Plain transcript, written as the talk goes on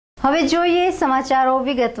હવે જોઈએ સમાચારો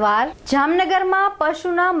વિગતવાર। જામનગરમાં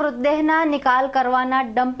પશુના મૃતદેહના નિકાલ કરવાના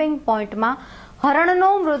ડમ્પિંગ પોઈન્ટમાં હરણનો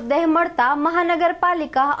મૃતદેહ મળતા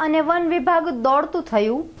મહાનગરપાલિકા અને વન વિભાગ દોડતું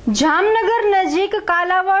થયું। જામનગર નજીક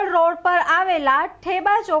કાલાવડ રોડ પર આવેલા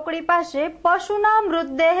ઠેબા ચોકડી પાસે પશુના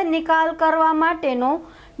મૃતદેહ નિકાલ કરવા માટેનો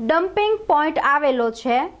ડમ્પિંગ પોઈન્ટ આવેલો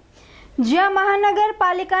છે, જ્યાં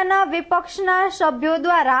મહાનગરપાલિકાના વિપક્ષના સભ્યો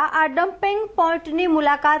દ્વારા આ ડમ્પિંગ પોઈન્ટની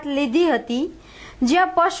મુલાકાત લીધી હતી,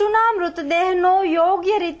 જ્યાં પશુના મૃતદેહનો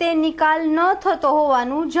યોગ્ય રીતે નિકાલ ન થતો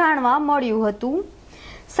હોવાનું જાણવા મળ્યું હતું।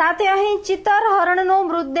 સાથે અહીં ચિત્તર હરણનો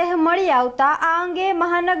મૃતદેહ મળી આવતા આ અંગે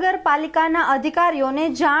મહાનગરપાલિકાના અધિકારીઓને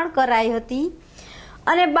જાણ કરાઈ હતી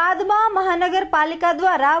અને બાદમાં મહાનગરપાલિકા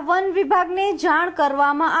દ્વારા વન વિભાગને જાણ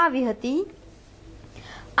કરવામાં આવી હતી।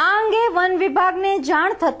 આ અંગે વન વિભાગને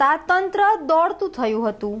જાણ થતા તંત્ર દોડતું થયું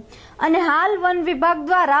હતું અને હાલ વન વિભાગ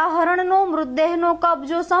દ્વારા હરણનો મૃતદેહનો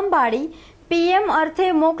કબજો સંભાળી પીએમ અર્થે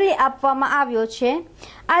મોકલી આપવામાં આવ્યો છે।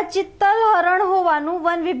 આ ચિત્તલ હરણ હોવાનું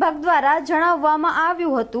વન વિભાગ દ્વારા જણાવવામાં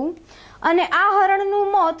આવ્યું હતું અને આ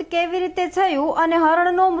હરણનું મોત કેવી રીતે થયું અને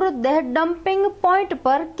હરણનો મૃતદેહ ડમ્પિંગ પોઈન્ટ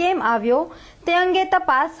પર કેમ આવ્યો તે અંગે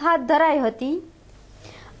તપાસ હાથ ધરાઈ હતી।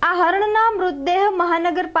 આ હરણના મૃતદેહ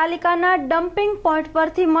મહાનગરપાલિકાના ડમ્પિંગ પોઈન્ટ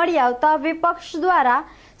પરથી મળી આવતા વિપક્ષ દ્વારા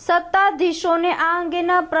સત્તાધીશોને આ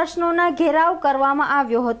અંગેના પ્રશ્નોના ઘેરાવ કરવામાં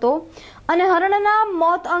આવ્યો હતો અને હરણના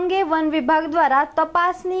મોત અંગે વન વિભાગ દ્વારા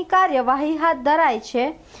તપાસની કાર્યવાહી હાથ ધરાઈ છે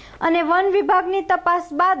અને વન વિભાગની તપાસ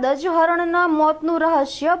બાદ જ હરણના મોતનું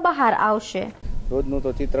રહસ્ય બહાર આવશે। રોજનું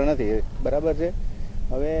તો ચિત્ર નથી, બરાબર છે।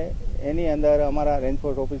 હવે એની અંદર અમારા રેન્જ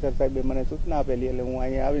ફોર્સ ઓફિસર સાહેબે મને સૂચના આપેલી, એટલે હું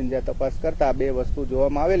અહીંયા આવીને જ્યાં તપાસ કરતા બે વસ્તુ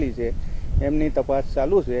જોવામાં આવેલી છે, એમની તપાસ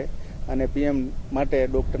ચાલુ છે અને પીએમ માટે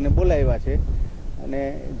ડૉક્ટરને બોલાવ્યા છે અને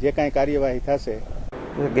જે કાંઈ કાર્યવાહી થશે।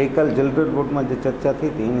 ગઈકાલ જલબેર બોર્ડમાં જે ચર્ચા થઈ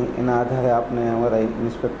હતી એના આધારે આપને અમારા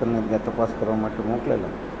ઇન્સ્પેક્ટરને ત્યાં તપાસ કરવા માટે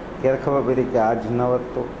મોકલેલા, ત્યારે ખબર પડી કે આ જનાવર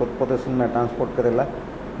તો કોર્પોરેશનમાં ટ્રાન્સપોર્ટ કરેલા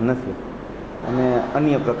નથી અને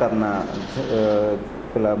અન્ય પ્રકારના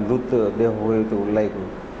પેલા મૃતદેહ હોય તેવું લાગ્યું।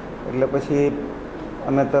 એટલે પછી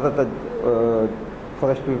અમે તરત જ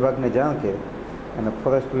ફોરેસ્ટ વિભાગને જાણ કરી અને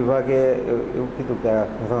ફોરેસ્ટ વિભાગે એવું કીધું કે આ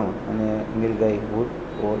હરણ અને નીલગાય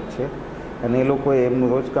હોય છે અને એ લોકોએ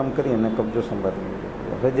એમનું રોજકામ કરી અને કબજો સંભાળી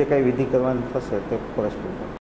લીધો। હવે જે કાંઈ વિધિ કરવાની થશે તે ફોરેસ્ટ વિભાગ